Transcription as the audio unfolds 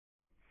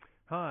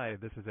Hi,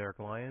 this is Eric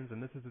Lyons,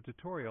 and this is a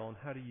tutorial on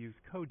how to use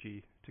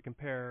CoGe to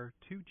compare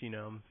two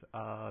genomes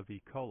of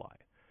E. coli.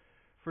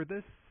 For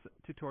this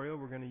tutorial,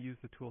 we're going to use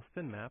the tool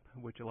SynMap,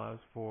 which allows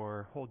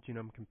for whole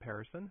genome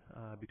comparison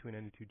between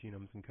any two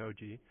genomes in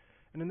CoGe.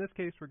 And in this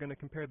case, we're going to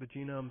compare the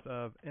genomes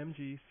of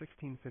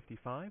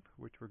MG1655,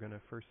 which we're going to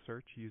first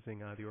search using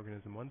the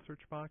organism1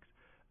 search box,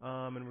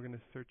 and we're going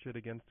to search it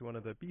against one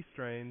of the B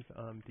strains,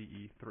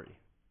 DE3.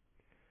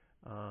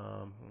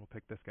 We'll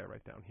pick this guy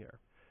right down here.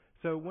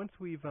 So once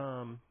we've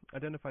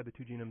identified the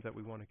two genomes that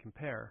we want to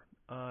compare,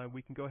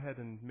 we can go ahead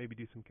and maybe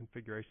do some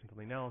configuration to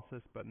the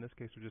analysis, but in this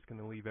case we're just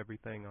going to leave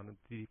everything on the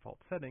default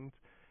settings,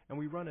 and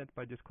we run it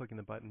by just clicking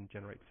the button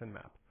Generate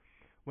SynMap.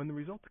 When the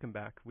results come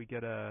back, we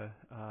get a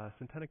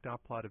syntenic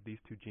dot plot of these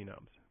two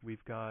genomes.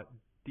 We've got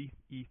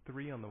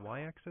DE3 on the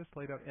y-axis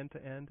laid out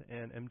end-to-end,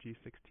 and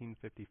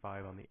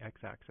MG1655 on the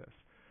x-axis.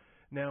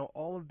 Now,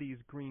 all of these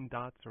green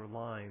dots or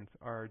lines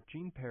are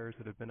gene pairs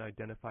that have been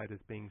identified as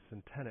being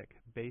syntenic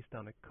based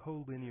on a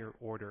collinear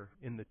order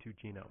in the two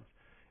genomes.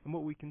 And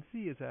what we can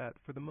see is that,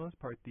 for the most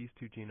part, these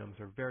two genomes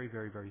are very,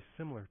 very, very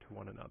similar to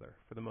one another.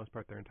 For the most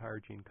part, their entire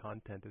gene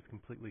content is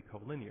completely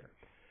collinear.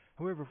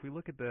 However, if we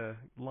look at the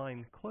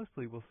line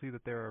closely, we'll see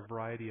that there are a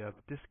variety of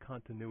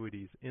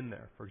discontinuities in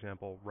there, for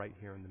example, right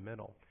here in the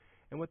middle.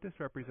 And what this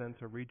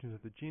represents are regions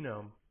of the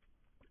genome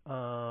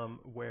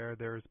where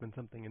there's been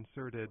something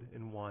inserted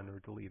in one or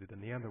deleted in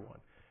the other one.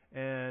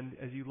 And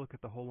as you look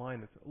at the whole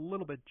line, it's a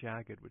little bit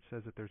jagged, which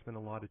says that there's been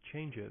a lot of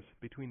changes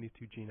between these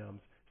two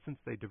genomes since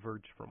they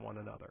diverged from one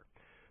another.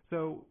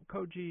 So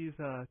CoGe's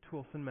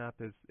tool SynMap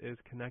is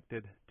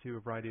connected to a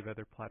variety of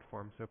other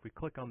platforms. So if we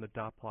click on the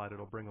dot plot,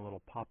 it'll bring a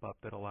little pop-up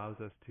that allows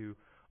us to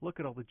look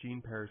at all the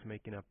gene pairs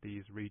making up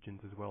these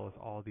regions, as well as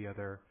all the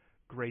other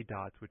gray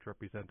dots, which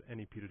represent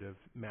any putative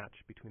match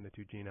between the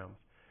two genomes.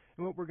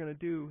 And what we're going to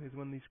do is,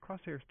 when these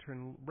crosshairs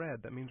turn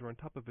red, that means we're on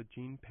top of a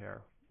gene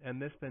pair, and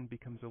this then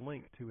becomes a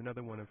link to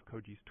another one of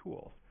CoGe's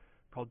tools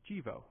called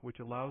GEVO, which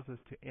allows us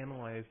to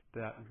analyze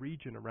that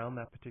region around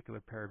that particular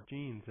pair of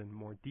genes in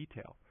more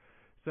detail.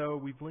 So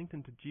we've linked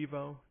into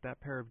GEVO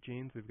that pair of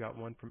genes. We've got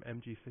one from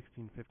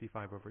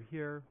MG1655 over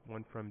here,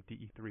 one from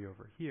DE3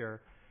 over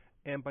here,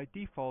 and by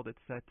default it's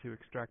set to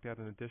extract out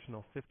an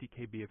additional 50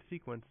 kb of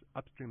sequence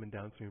upstream and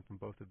downstream from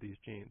both of these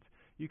genes.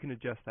 You can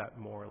adjust that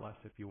more or less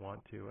if you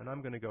want to, and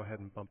I'm going to go ahead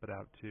and bump it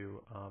out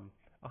to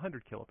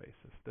 100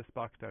 kilobases. This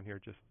box down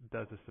here just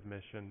does a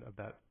submission of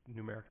that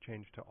numeric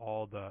change to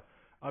all the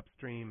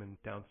upstream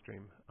and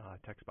downstream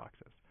text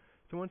boxes.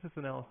 So once this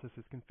analysis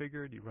is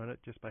configured, you run it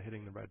just by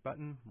hitting the red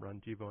button,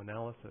 Run GEVO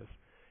Analysis.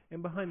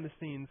 And behind the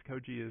scenes,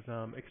 CoGe is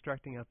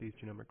extracting out these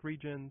genomic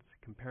regions,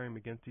 comparing them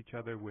against each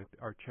other with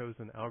our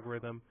chosen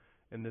algorithm.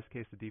 In this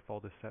case, the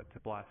default is set to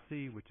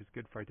BLAST-C, which is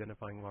good for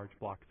identifying large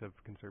blocks of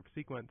conserved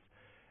sequence.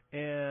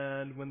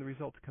 And when the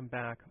results come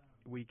back,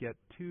 we get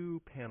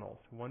two panels,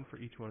 one for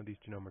each one of these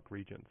genomic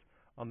regions.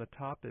 On the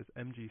top is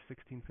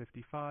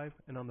MG1655,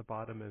 and on the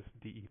bottom is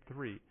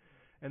DE3.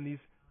 And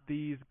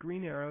these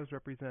green arrows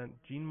represent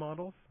gene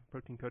models,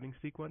 protein coding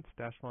sequence.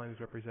 Dashed line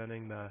is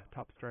representing the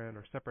top strand,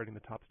 or separating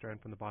the top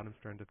strand from the bottom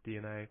strand of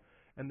DNA.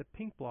 And the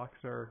pink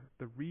blocks are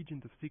the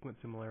regions of sequence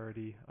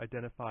similarity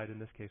identified, in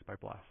this case, by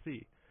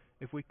BLAST-C.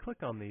 If we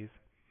click on these,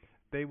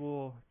 they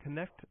will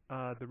connect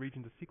the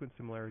regions of sequence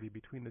similarity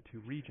between the two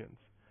regions.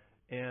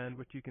 And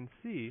what you can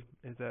see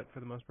is that, for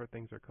the most part,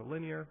 things are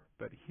collinear,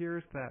 but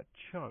here's that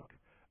chunk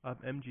of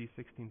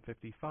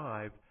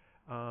MG1655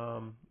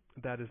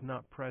 that is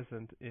not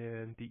present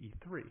in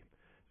DE3.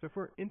 So if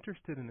we're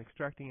interested in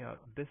extracting out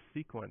this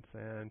sequence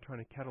and trying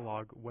to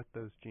catalog what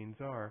those genes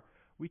are,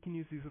 we can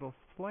use these little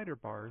slider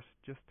bars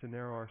just to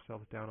narrow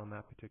ourselves down on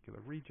that particular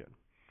region.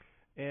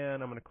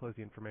 And I'm going to close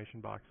the information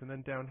box. And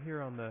then down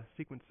here on the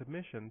sequence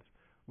submissions,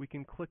 we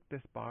can click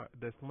this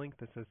link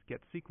that says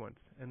Get Sequence.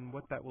 And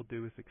what that will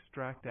do is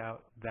extract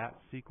out that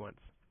sequence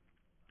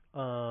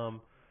of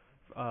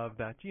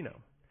that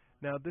genome.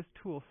 Now, this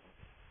tool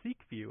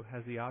SeqView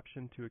has the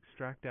option to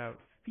extract out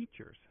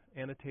features,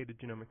 annotated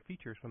genomic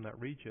features from that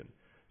region.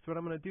 So what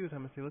I'm going to do is I'm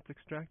going to say, let's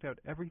extract out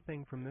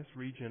everything from this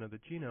region of the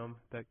genome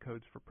that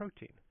codes for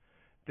protein.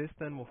 This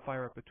then will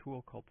fire up a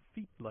tool called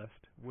FeatList,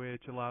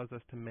 which allows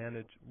us to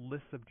manage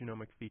lists of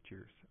genomic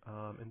features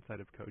inside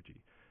of CoGe.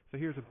 So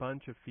here's a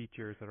bunch of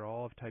features that are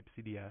all of type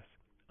CDS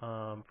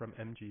from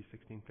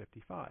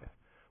MG1655.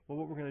 Well,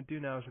 what we're going to do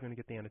now is we're going to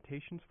get the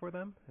annotations for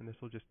them, and this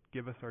will just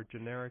give us our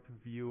generic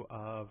view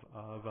of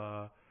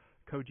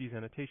CoGe's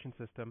annotation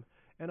system.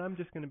 And I'm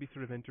just going to be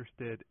sort of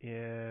interested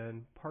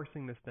in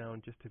parsing this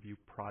down just to view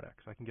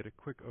products. I can get a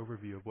quick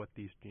overview of what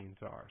these genes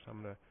are. So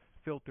I'm going to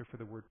filter for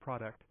the word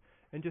product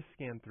and just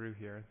scan through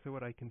here. So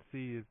what I can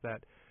see is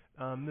that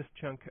this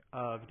chunk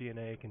of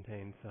DNA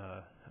contains,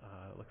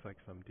 looks like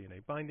some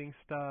DNA binding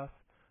stuff,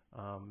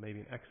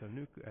 maybe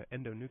an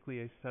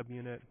endonuclease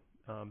subunit,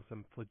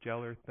 some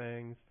flagellar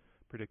things,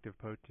 predictive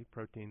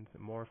proteins,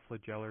 more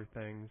flagellar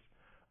things,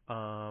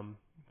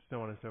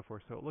 so on and so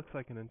forth. So it looks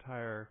like an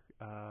entire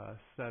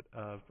set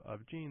of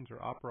genes or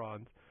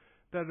operons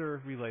that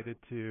are related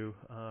to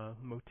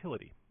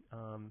motility.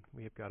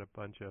 We have got a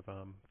bunch of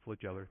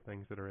flagellar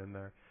things that are in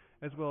there,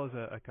 as well as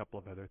a couple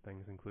of other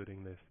things,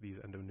 including these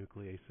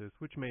endonucleases,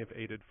 which may have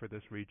aided for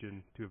this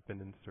region to have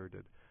been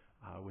inserted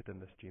within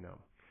this genome.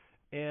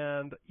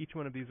 And each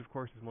one of these, of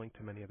course, is linked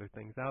to many other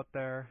things out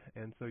there,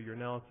 and so your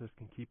analysis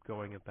can keep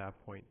going at that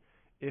point.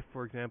 If,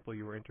 for example,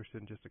 you were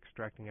interested in just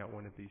extracting out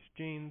one of these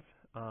genes,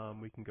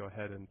 we can go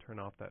ahead and turn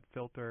off that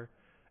filter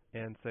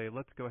and say,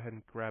 let's go ahead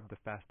and grab the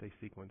FASTA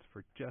sequence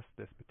for just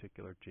this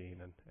particular gene,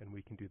 and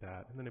we can do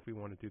that. And then if we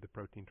want to do the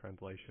protein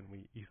translation,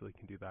 we easily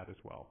can do that as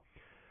well.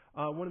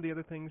 One of the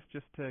other things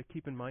just to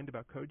keep in mind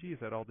about CoGe is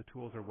that all the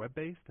tools are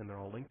web-based and they're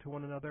all linked to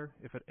one another.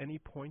 If at any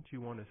point you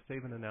want to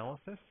save an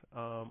analysis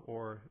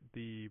or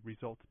the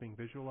results being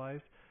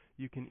visualized,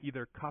 you can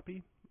either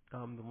copy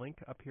the link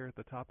up here at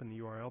the top in the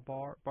URL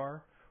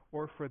bar,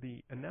 or for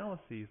the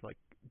analyses like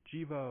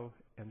GEVO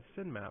and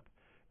SynMap,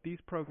 these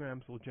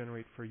programs will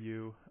generate for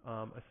you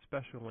a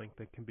special link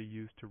that can be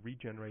used to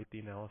regenerate the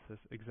analysis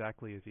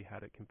exactly as you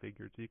had it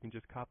configured. So you can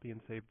just copy and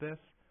save this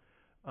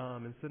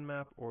in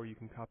SynMap, or you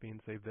can copy and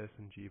save this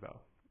in GEVO.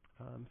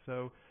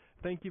 So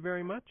thank you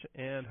very much,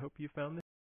 and hope you found this